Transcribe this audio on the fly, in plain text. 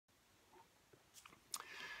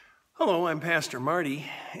Hello, I'm Pastor Marty,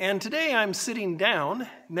 and today I'm sitting down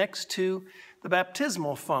next to the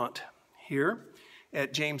baptismal font here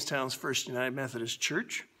at Jamestown's First United Methodist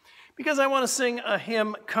Church because I want to sing a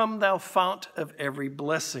hymn, Come Thou Fount of Every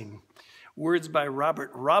Blessing, words by Robert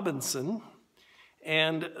Robinson,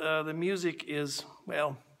 and the music is,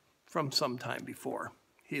 well, from some time before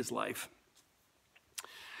his life.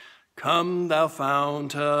 Come, thou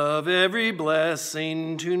fount of every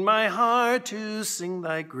blessing, tune my heart to sing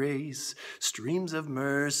thy grace. Streams of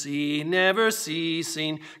mercy never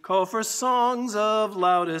ceasing, call for songs of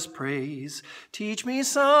loudest praise. Teach me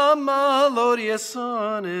some melodious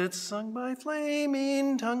sonnets sung by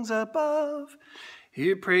flaming tongues above.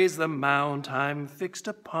 Here praise the mount I'm fixed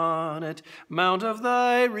upon it, mount of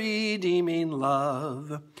thy redeeming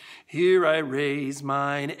love. Here I raise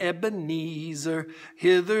mine Ebenezer,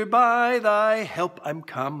 hither by thy help I'm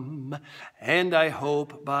come, and I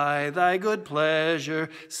hope by thy good pleasure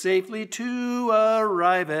safely to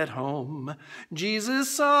arrive at home. Jesus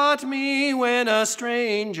sought me when a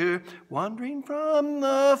stranger, wandering from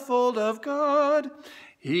the fold of God.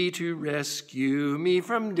 He to rescue me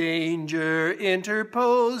from danger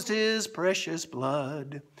interposed his precious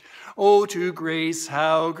blood. Oh, to grace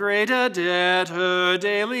how great a debtor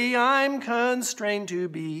daily I'm constrained to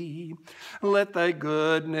be. Let thy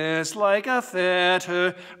goodness like a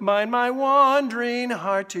fetter bind my wandering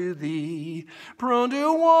heart to thee. Prone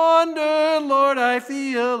to wander, Lord, I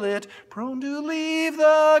feel it, prone to leave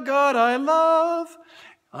the God I love.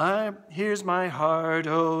 Here's my heart,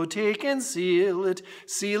 oh, take and seal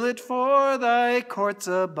it for thy courts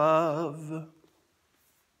above.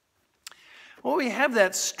 Well, we have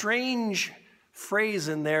that strange phrase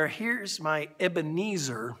in there, here's my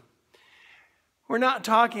Ebenezer. We're not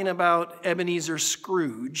talking about Ebenezer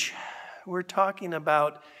Scrooge. We're talking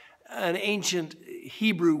about an ancient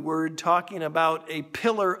Hebrew word talking about a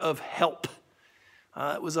pillar of help.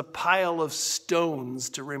 It was a pile of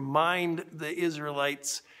stones to remind the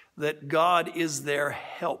Israelites that God is their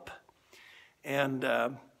help. And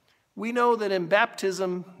we know that in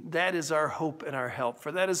baptism, that is our hope and our help,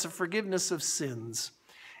 for that is the forgiveness of sins.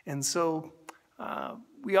 And so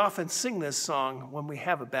we often sing this song when we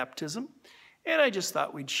have a baptism, and I just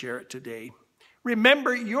thought we'd share it today.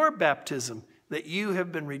 Remember your baptism, that you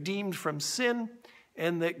have been redeemed from sin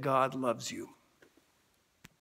and that God loves you.